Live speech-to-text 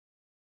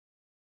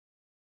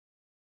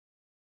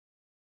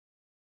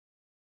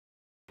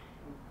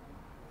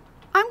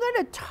I'm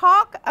going to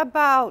talk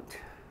about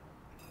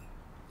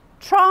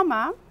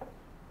trauma,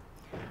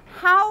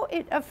 how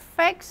it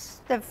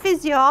affects the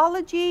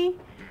physiology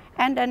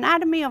and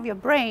anatomy of your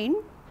brain,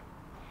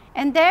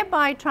 and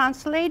thereby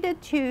translate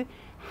it to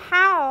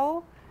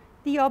how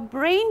your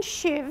brain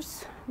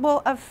shifts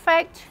will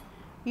affect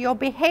your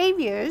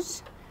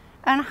behaviors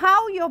and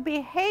how your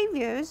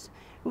behaviors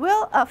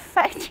will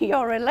affect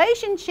your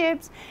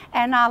relationships,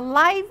 and our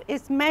life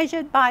is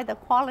measured by the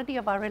quality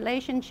of our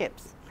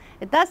relationships.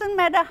 It doesn't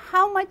matter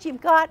how much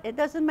you've got, it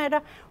doesn't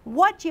matter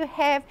what you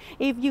have.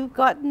 If you've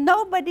got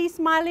nobody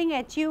smiling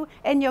at you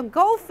and your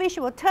goldfish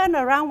will turn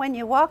around when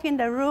you walk in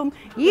the room,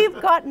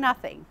 you've got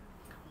nothing.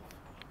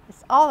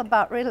 It's all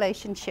about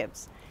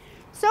relationships.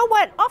 So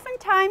what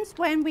oftentimes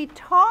when we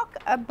talk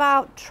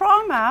about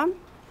trauma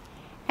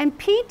and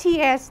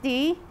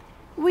PTSD,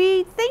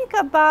 we think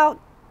about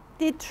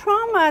the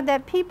trauma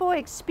that people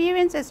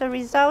experience as a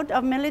result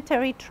of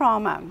military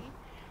trauma.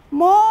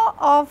 More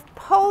of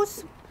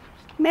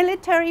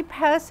post-military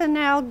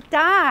personnel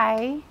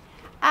die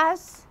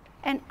as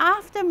an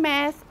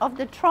aftermath of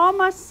the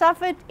trauma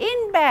suffered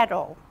in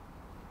battle.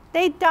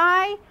 They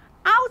die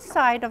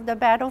outside of the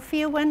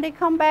battlefield when they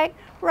come back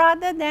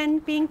rather than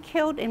being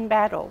killed in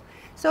battle.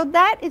 So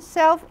that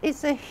itself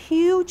is a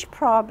huge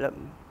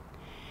problem.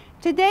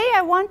 Today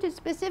I want to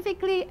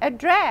specifically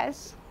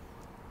address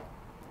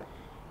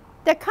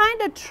the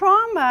kind of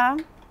trauma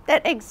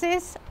that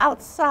exists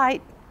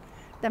outside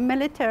the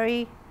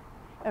military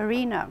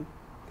arena,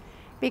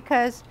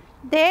 because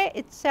there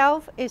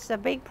itself is a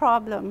big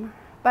problem,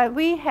 but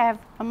we have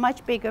a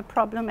much bigger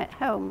problem at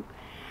home.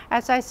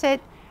 As I said,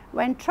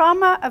 when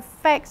trauma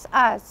affects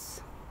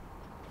us,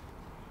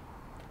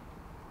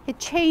 it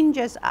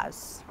changes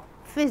us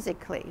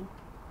physically.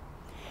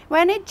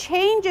 When it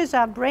changes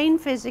our brain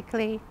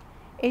physically,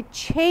 it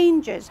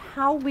changes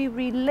how we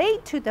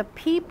relate to the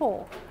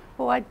people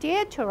who are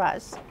dear to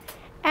us.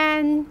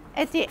 And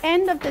at the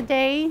end of the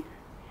day,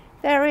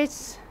 there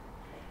is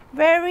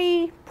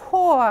very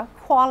poor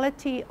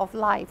quality of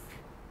life.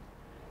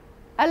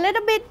 A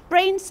little bit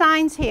brain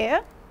science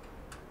here.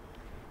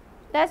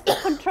 That's the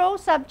control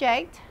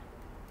subject.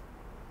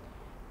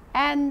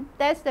 And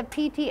that's the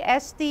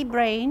PTSD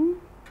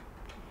brain.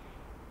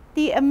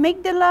 The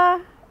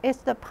amygdala is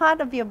the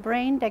part of your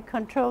brain that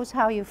controls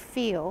how you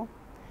feel.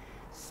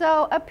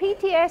 So a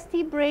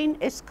PTSD brain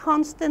is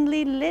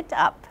constantly lit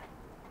up.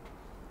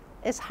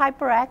 It's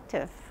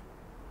hyperactive.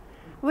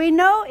 We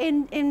know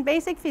in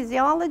basic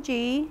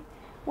physiology,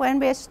 when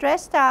we're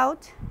stressed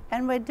out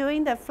and we're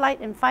doing the flight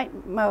and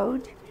fight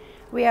mode,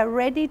 we are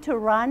ready to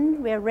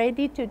run, we're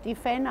ready to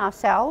defend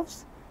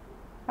ourselves,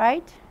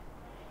 right?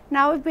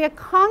 Now, if we're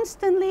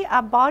constantly,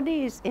 our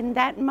body is in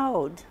that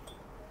mode,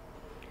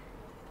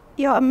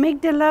 your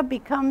amygdala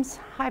becomes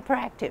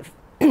hyperactive.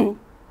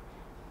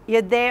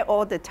 You're there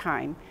all the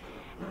time.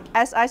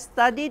 As I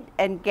studied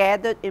and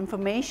gathered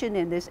information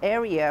in this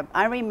area,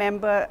 I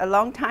remember a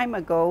long time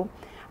ago,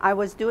 I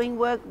was doing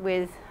work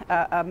with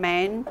a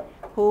man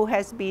who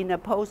has been a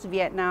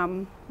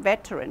post-Vietnam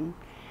veteran,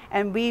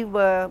 and we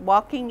were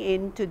walking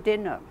into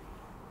dinner.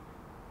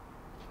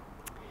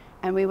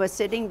 And we were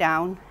sitting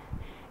down,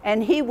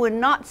 and he would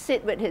not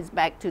sit with his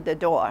back to the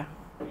door.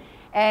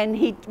 And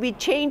we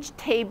changed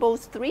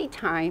tables 3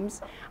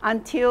 times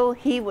until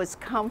he was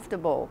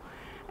comfortable.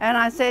 And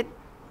I said,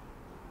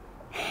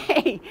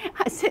 hey,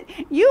 I said,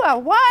 you are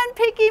one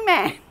picky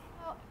man.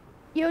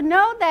 You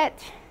know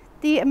that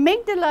the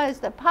amygdala is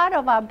the part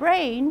of our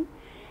brain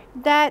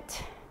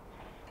that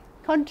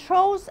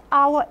controls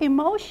our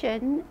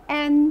emotion,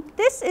 and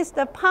this is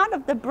the part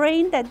of the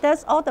brain that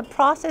does all the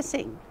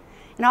processing.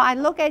 You know, I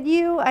look at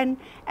you and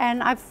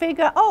I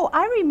figure, oh,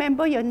 I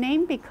remember your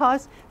name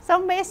because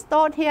somewhere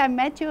stored here, I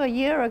met you a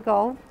year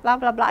ago, blah,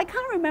 blah, blah. I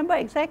can't remember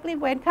exactly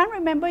when, can't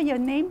remember your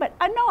name, but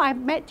I know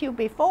I've met you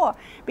before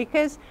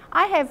because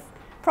I have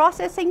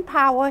processing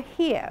power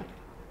here.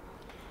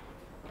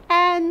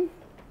 And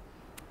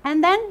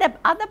then the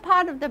other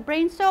part of the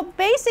brain, so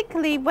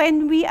basically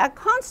when we are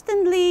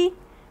constantly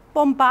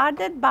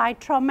bombarded by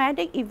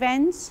traumatic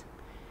events,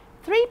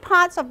 3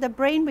 parts of the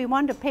brain we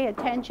want to pay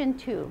attention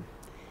to.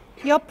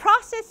 Your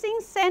processing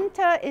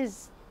center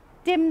is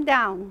dimmed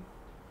down.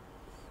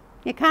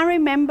 You can't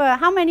remember.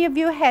 How many of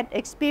you had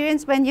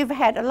experience when you've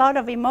had a lot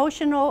of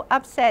emotional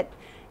upset,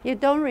 you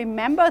don't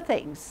remember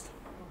things?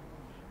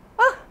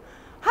 Oh,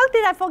 how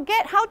did I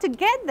forget how to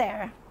get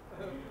there?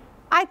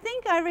 I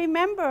think I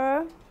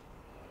remember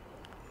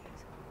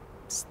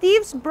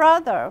Steve's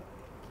brother,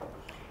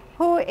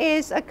 who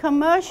is a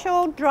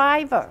commercial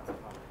driver,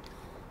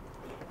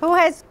 who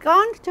has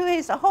gone to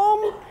his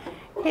home,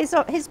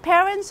 his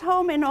parents'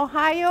 home in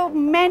Ohio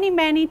many,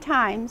 many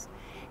times.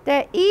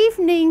 The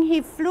evening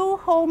he flew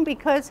home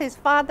because his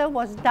father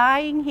was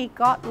dying, he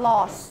got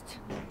lost.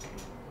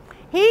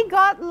 He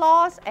got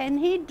lost and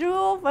he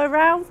drove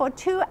around for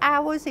 2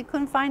 hours, he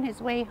couldn't find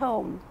his way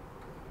home.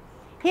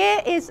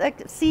 Here is a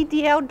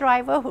CDL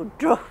driver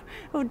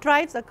who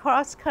drives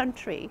across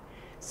country.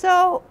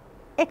 So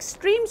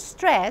extreme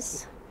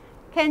stress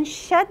can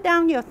shut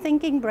down your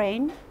thinking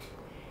brain.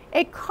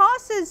 It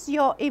causes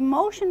your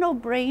emotional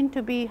brain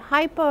to be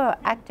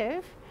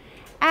hyperactive,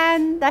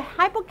 and the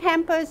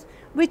hippocampus,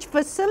 which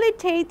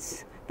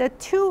facilitates the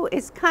two,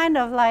 is kind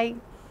of like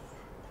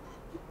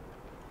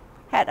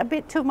had a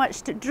bit too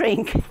much to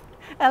drink,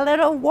 a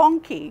little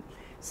wonky.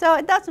 So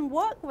it doesn't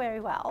work very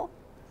well.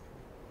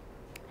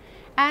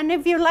 And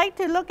if you like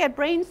to look at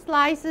brain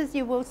slices,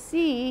 you will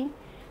see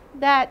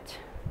that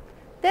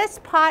this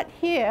part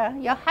here,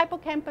 your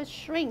hippocampus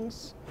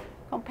shrinks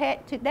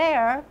compared to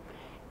there,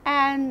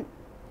 and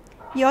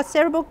your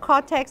cerebral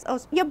cortex,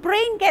 your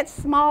brain gets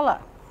smaller.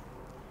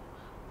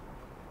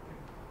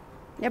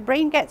 Your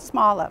brain gets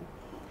smaller.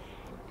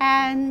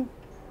 And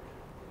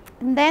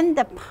then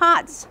the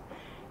parts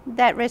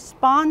that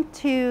respond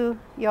to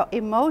your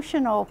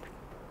emotional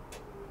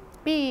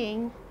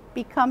being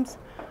becomes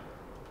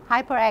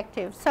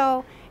hyperactive.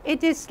 So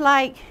it is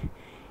like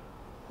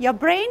your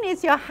brain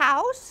is your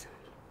house,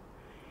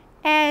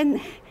 and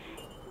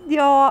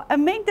your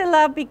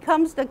amygdala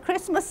becomes the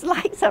Christmas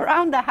lights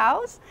around the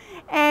house,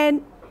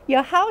 and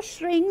your house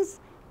shrinks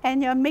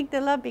and your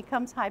amygdala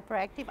becomes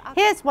hyperactive.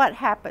 Here's what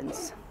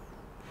happens.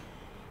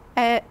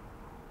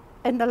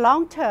 In the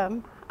long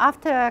term,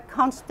 after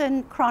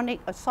constant chronic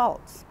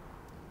assaults,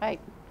 right,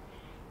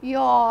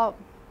 your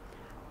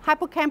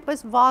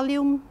hippocampus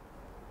volume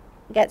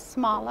gets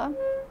smaller,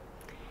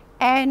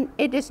 and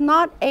it is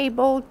not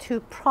able to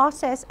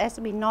process as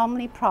we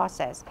normally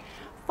process.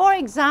 For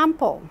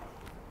example,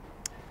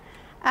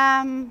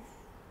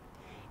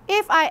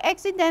 if I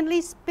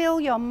accidentally spill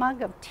your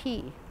mug of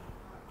tea,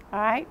 all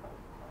right,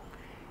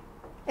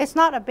 it's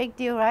not a big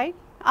deal, right?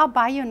 I'll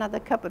buy you another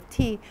cup of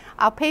tea.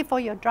 I'll pay for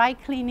your dry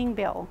cleaning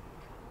bill.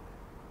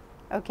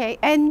 Okay,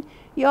 and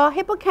your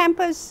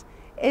hippocampus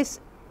is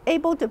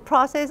able to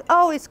process,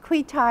 oh, it's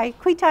Kweethai.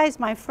 Kweethai is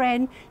my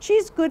friend.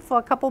 She's good for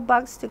a couple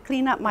bucks to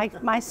clean up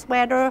my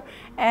sweater,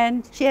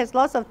 and she has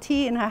lots of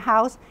tea in her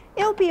house.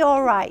 It'll be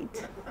all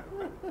right.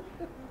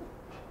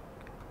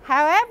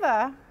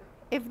 However,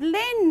 if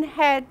Lynn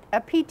had a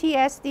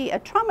PTSD, a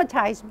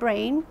traumatized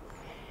brain,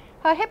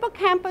 her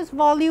hippocampus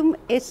volume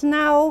is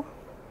now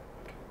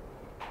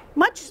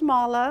much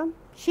smaller.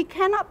 She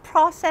cannot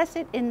process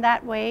it in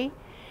that way.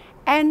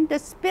 And the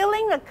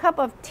spilling a cup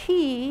of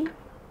tea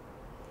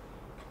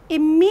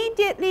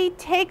immediately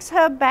takes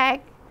her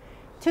back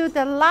to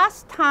the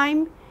last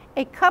time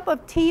a cup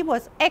of tea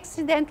was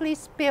accidentally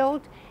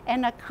spilled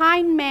and a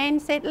kind man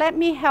said, "Let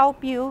me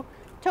help you,"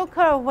 took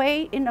her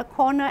away in a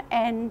corner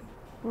and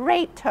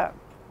raped her.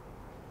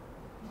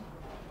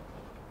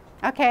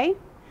 Okay?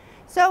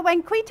 So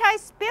when Kweethai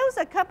spills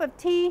a cup of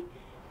tea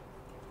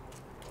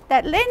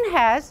that Lynn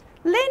has,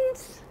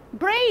 Lynn's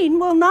brain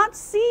will not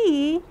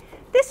see,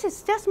 this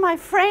is just my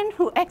friend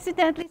who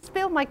accidentally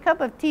spilled my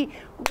cup of tea.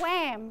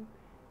 Wham!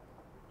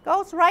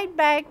 Goes right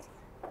back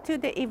to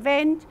the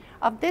event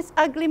of this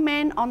ugly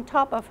man on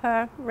top of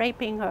her,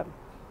 raping her.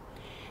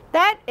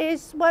 That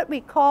is what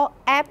we call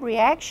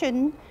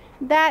abreaction,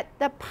 that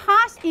the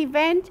past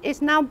event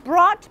is now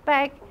brought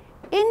back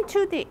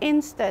into the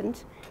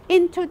instant,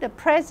 into the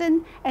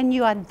present, and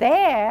you are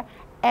there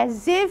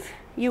as if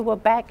you were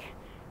back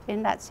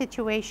in that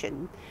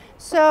situation.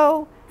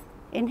 So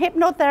in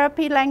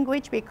hypnotherapy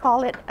language, we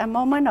call it a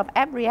moment of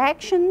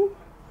abreaction.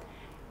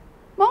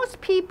 Most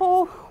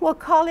people will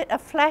call it a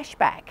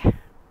flashback.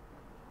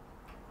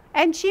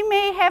 And she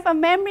may have a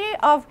memory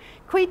of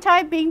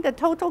Kweethai being the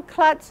total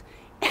klutz.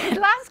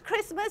 Last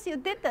Christmas, you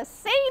did the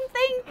same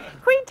thing.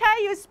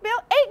 Kweethai, you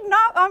spilled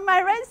eggnog on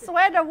my red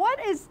sweater. What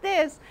is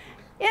this?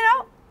 You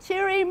know, she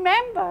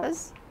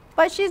remembers,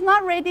 but she's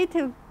not ready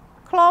to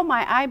claw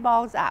my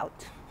eyeballs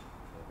out.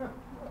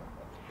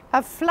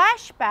 A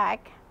flashback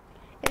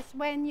is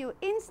when you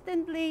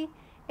instantly,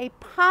 a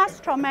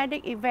past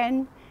traumatic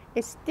event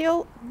is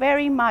still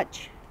very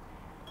much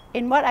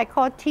in what I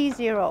call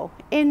T0,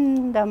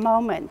 in the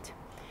moment.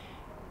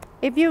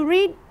 If you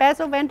read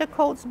Bessel van der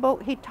Kolk's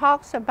book, he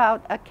talks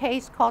about a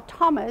case called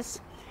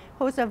Thomas,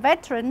 who's a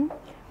veteran,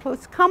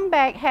 whose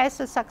comeback has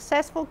a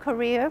successful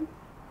career,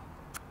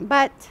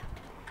 but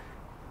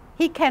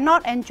he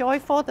cannot enjoy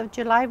 4th of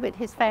July with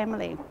his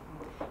family.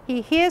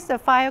 He hears the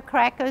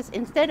firecrackers.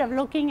 Instead of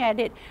looking at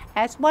it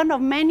as one of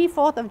many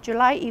 4th of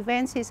July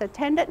events he's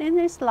attended in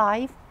his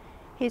life,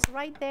 he's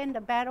right there in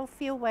the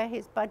battlefield where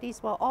his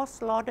buddies were all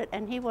slaughtered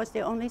and he was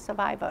the only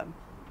survivor.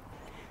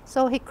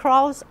 So he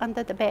crawls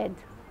under the bed.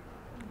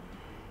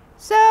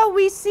 So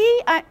we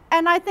see,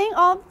 and I think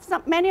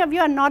many of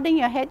you are nodding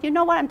your head, you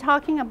know what I'm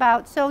talking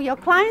about. So your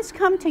clients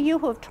come to you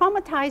who have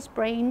traumatized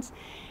brains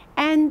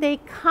and they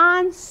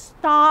can't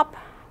stop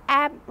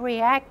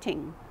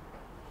abreacting.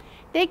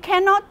 They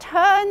cannot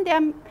turn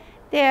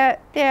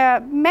their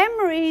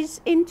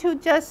memories into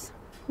just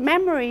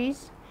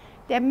memories.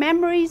 Their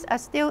memories are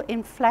still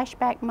in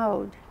flashback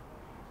mode,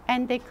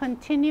 and they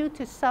continue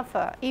to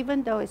suffer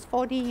even though it's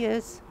 40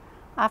 years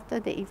after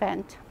the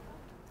event.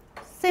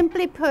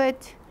 Simply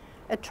put,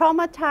 a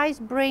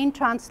traumatized brain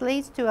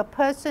translates to a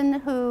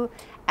person who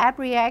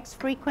abreacts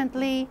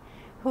frequently,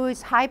 who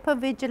is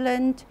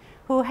hypervigilant,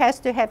 who has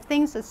to have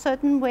things a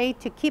certain way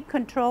to keep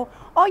control.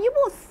 Or you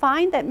will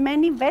find that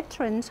many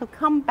veterans who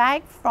come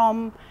back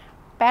from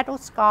battle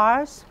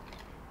scars,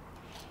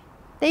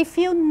 they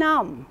feel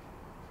numb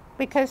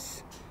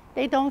because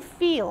they don't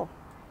feel.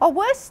 Or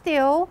worse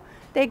still,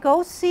 they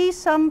go see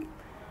some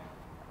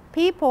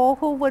people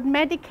who would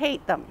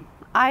medicate them.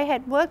 I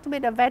had worked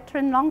with a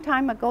veteran long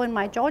time ago in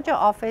my Georgia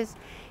office.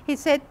 He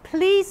said,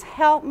 please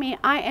help me.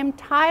 I am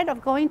tired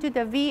of going to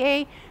the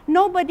VA.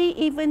 Nobody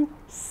even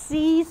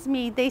sees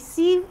me. They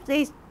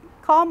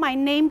call my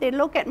name, they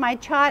look at my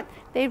chart,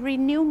 they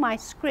renew my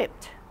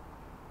script.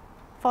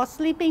 For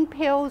sleeping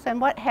pills and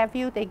what have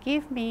you, they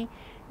give me.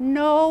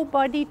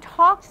 Nobody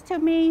talks to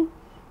me.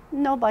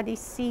 Nobody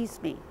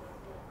sees me.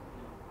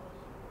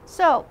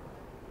 So,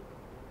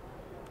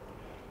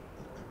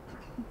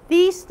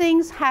 these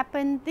things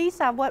happen. These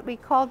are what we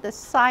call the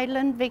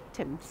silent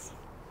victims.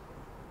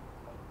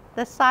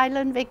 The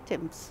silent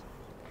victims.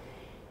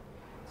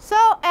 So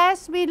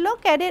as we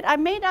look at it, I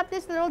made up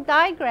this little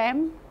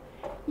diagram.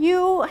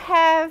 You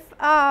have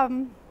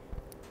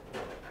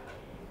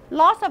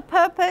loss of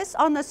purpose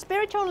on a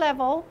spiritual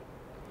level.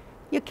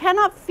 You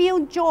cannot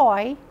feel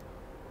joy.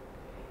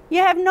 You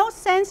have no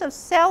sense of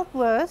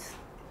self-worth,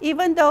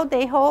 even though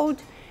they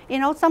hold, you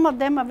know, some of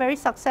them are very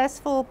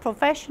successful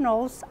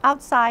professionals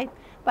outside,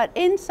 but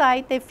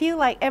inside they feel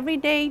like every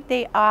day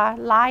they are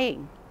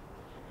lying.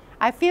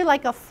 I feel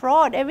like a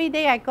fraud. Every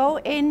day I go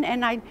in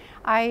and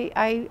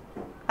I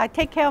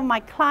take care of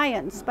my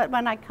clients, but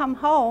when I come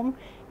home,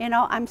 you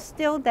know, I'm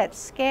still that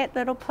scared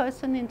little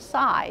person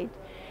inside.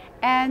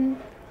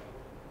 And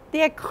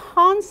they're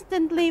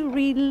constantly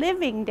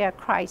reliving their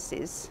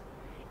crisis.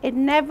 It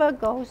never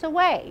goes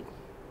away.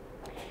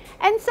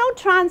 And so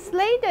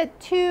translated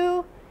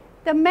to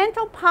the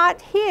mental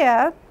part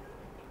here,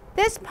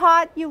 this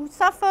part you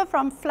suffer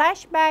from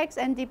flashbacks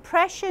and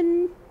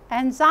depression,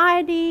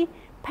 anxiety,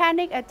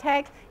 panic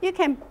attacks. You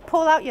can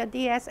pull out your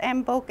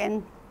DSM book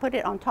and put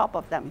it on top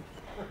of them,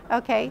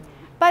 okay?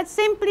 But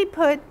simply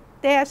put,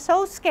 they are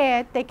so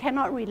scared they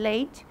cannot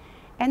relate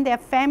and their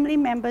family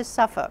members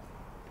suffer.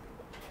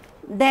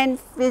 Then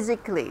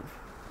physically,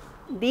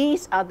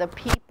 these are the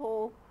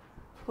people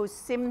whose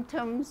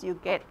symptoms you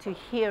get to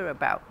hear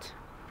about.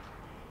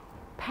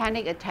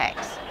 Panic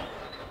attacks,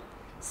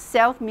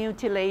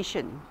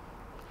 self-mutilation,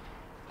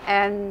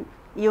 and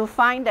you'll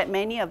find that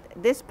many of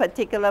this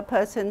particular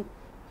person,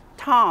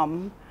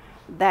 Tom,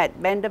 that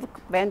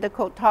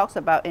Vanderkoot talks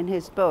about in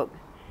his book,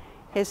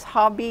 his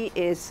hobby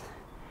is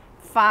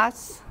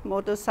fast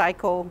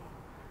motorcycle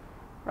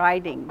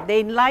riding.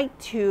 They like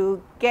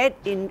to get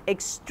in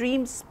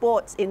extreme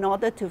sports in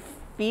order to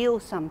feel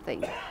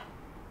something.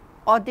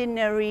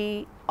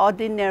 Ordinarily,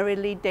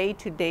 day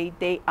to day,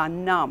 they are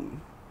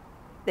numb.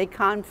 They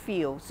can't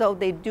feel, so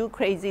they do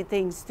crazy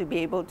things to be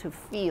able to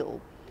feel.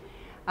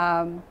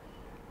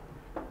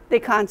 They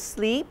can't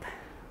sleep,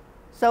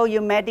 so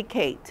you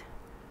medicate.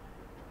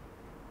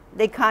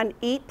 They can't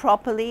eat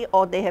properly,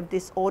 or they have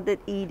disordered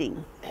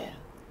eating.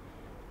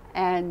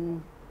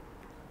 And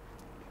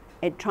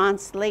it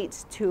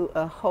translates to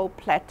a whole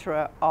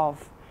plethora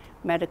of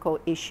medical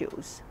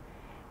issues.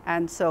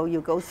 And so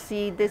you go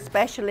see this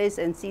specialist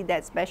and see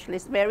that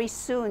specialist. Very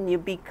soon you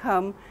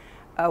become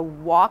a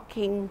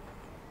walking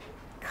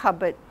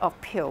cupboard of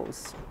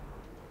pills.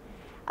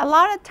 A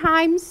lot of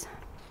times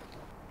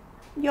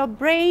your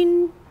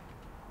brain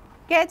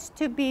gets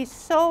to be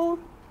so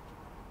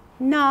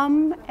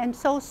numb and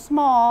so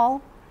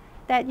small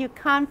that you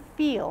can't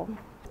feel.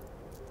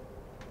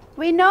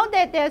 We know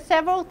that there are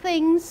several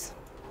things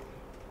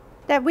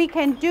that we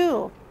can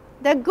do.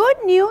 The good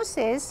news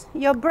is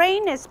your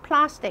brain is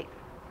plastic.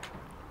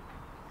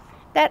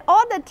 That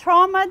all the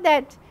trauma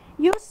that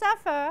you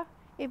suffer,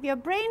 if your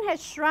brain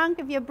has shrunk,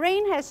 if your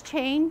brain has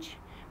changed,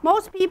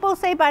 most people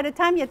say by the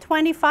time you're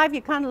 25,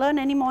 you can't learn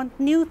any more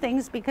new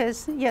things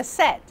because you're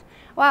set.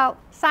 Well,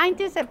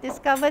 scientists have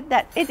discovered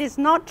that it is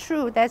not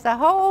true. There's a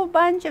whole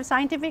bunch of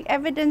scientific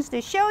evidence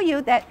to show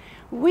you that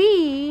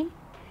we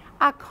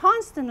are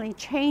constantly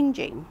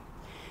changing.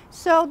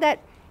 So that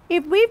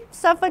if we've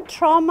suffered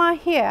trauma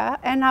here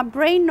and our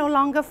brain no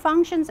longer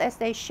functions as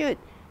they should,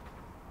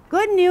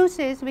 good news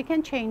is we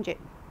can change it.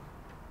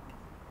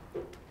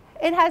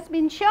 It has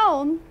been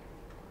shown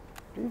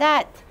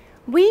that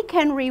we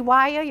can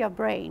rewire your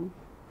brain.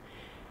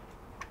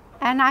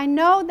 And I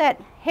know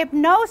that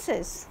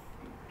hypnosis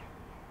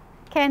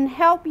can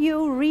help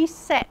you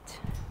reset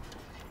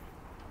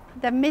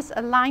the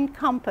misaligned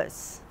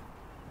compass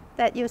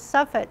that you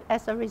suffered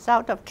as a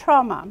result of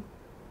trauma.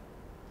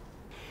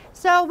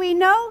 So we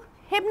know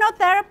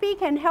hypnotherapy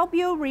can help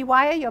you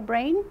rewire your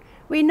brain.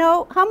 We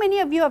know, how many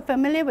of you are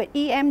familiar with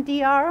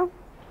EMDR?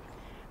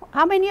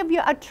 How many of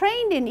you are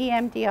trained in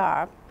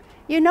EMDR?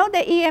 You know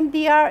that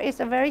EMDR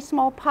is a very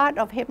small part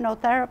of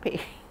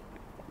hypnotherapy.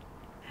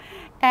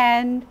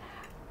 And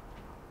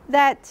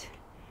that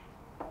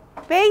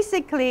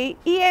basically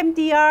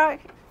EMDR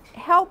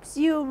helps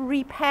you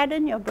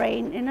repattern your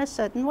brain in a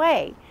certain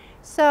way.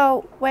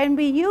 So when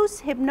we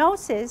use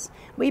hypnosis,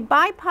 we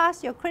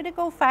bypass your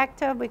critical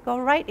factor, we go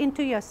right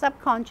into your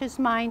subconscious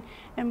mind,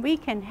 and we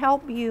can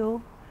help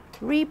you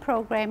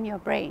reprogram your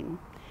brain.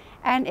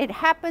 And it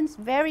happens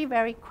very,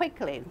 very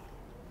quickly.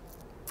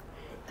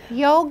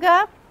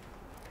 Yoga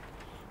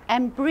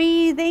and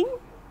breathing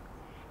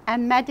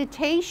and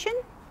meditation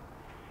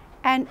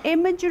and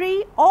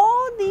imagery,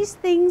 all these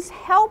things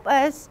help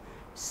us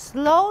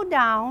slow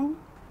down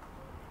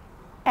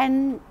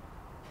and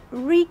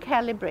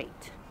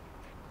recalibrate.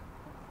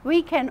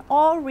 We can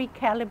all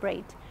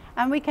recalibrate,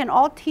 and we can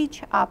all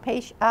teach our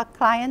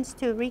clients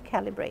to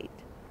recalibrate.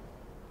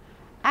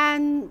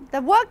 And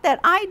the work that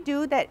I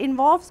do that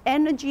involves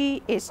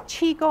energy is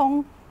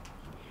Qigong,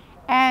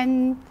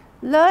 and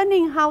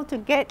learning how to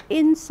get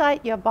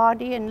inside your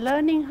body and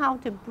learning how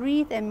to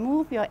breathe and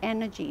move your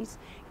energies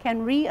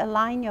can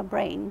realign your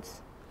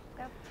brains.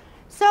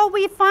 So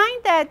we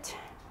find that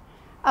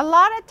a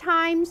lot of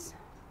times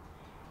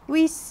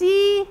we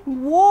see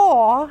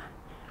war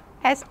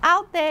as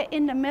out there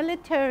in the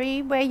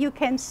military where you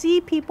can see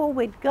people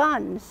with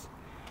guns.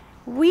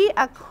 We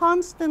are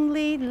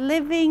constantly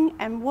living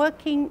and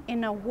working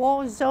in a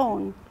war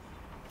zone.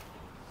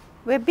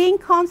 We're being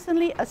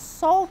constantly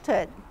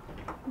assaulted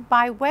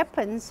by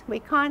weapons we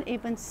can't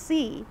even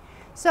see.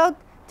 So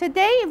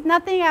today, if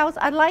nothing else,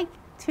 I'd like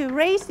to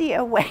raise the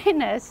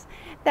awareness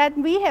that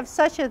we have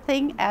such a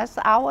thing as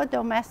our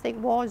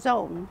domestic war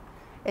zone.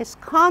 It's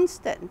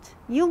constant.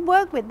 You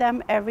work with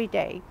them every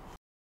day.